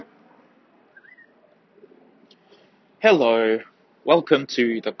Hello, welcome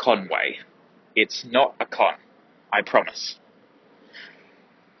to the Conway. It's not a con, I promise.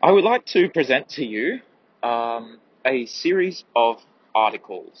 I would like to present to you a series of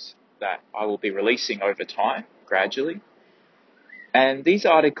articles that I will be releasing over time, gradually. And these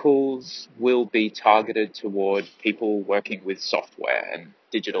articles will be targeted toward people working with software and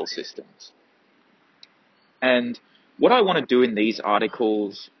digital systems. And what I want to do in these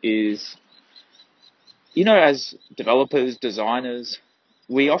articles is, as developers, designers,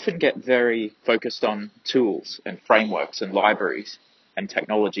 we often get very focused on tools and frameworks and libraries and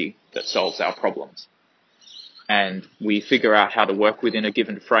technology that solves our problems. And we figure out how to work within a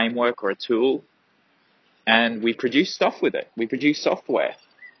given framework or a tool, and we produce stuff with it. We produce software.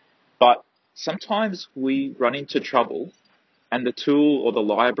 But sometimes we run into trouble, and the tool or the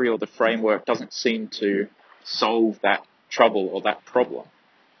library or the framework doesn't seem to solve that trouble or that problem.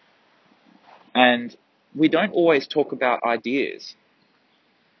 And we don't always talk about ideas.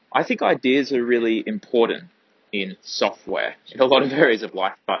 I think ideas are really important in software, in a lot of areas of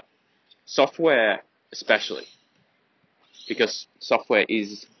life, but software especially, because software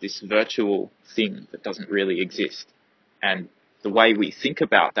is this virtual thing that doesn't really exist. And the way we think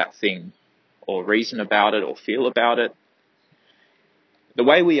about that thing, or reason about it, or feel about it, the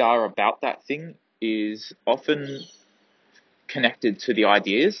way we are about that thing is often connected to the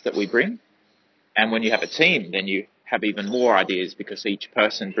ideas that we bring. And when you have a team, then you have even more ideas because each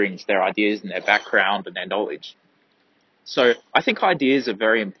person brings their ideas and their background and their knowledge. So I think ideas are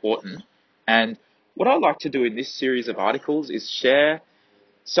very important. And what I like to do in this series of articles is share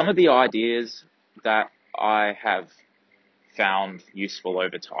some of the ideas that I have found useful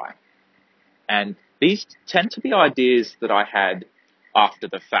over time. And these tend to be ideas that I had after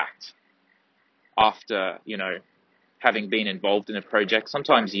the fact, after, having been involved in a project,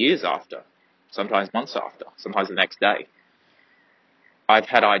 sometimes years after, sometimes months after, sometimes the next day. I've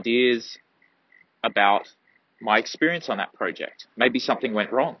had ideas about my experience on that project. Maybe something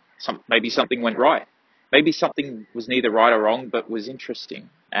went wrong. Maybe something went right. Maybe something was neither right or wrong, but was interesting.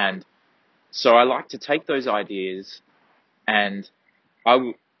 And so I like to take those ideas and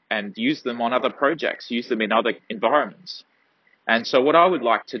and use them on other projects, use them in other environments. And so what I would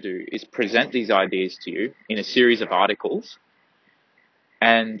like to do is present these ideas to you in a series of articles.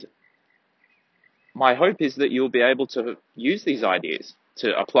 And my hope is that you'll be able to use these ideas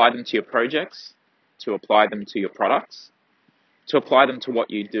to apply them to your projects, to apply them to your products, to apply them to what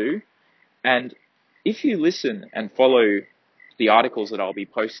you do. And if you listen and follow the articles that I'll be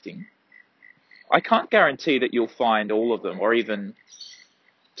posting, I can't guarantee that you'll find all of them or even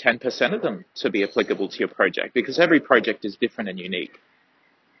 10% of them to be applicable to your project, because every project is different and unique.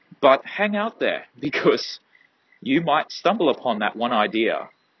 But hang out there, because you might stumble upon that one idea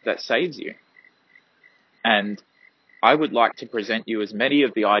that saves you. And I would like to present you as many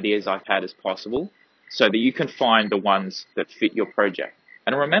of the ideas I've had as possible so that you can find the ones that fit your project.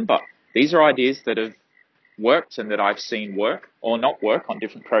 And remember, these are ideas that have worked and that I've seen work or not work on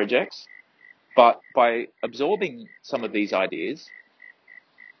different projects. But by absorbing some of these ideas,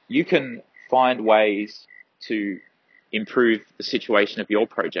 you can find ways to improve the situation of your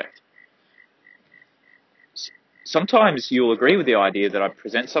project. Sometimes you'll agree with the idea that I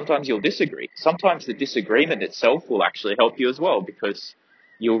present, sometimes you'll disagree. Sometimes the disagreement itself will actually help you as well, because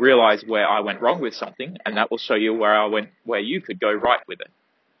you'll realize where I went wrong with something, and that will show you where you could go right with it.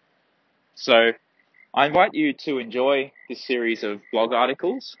 So I invite you to enjoy this series of blog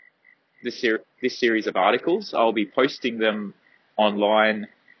articles, this series of articles. I'll be posting them online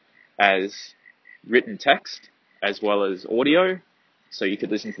as written text as well as audio, so you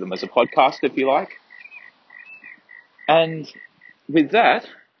could listen to them as a podcast if you like. And with that,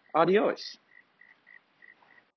 adios.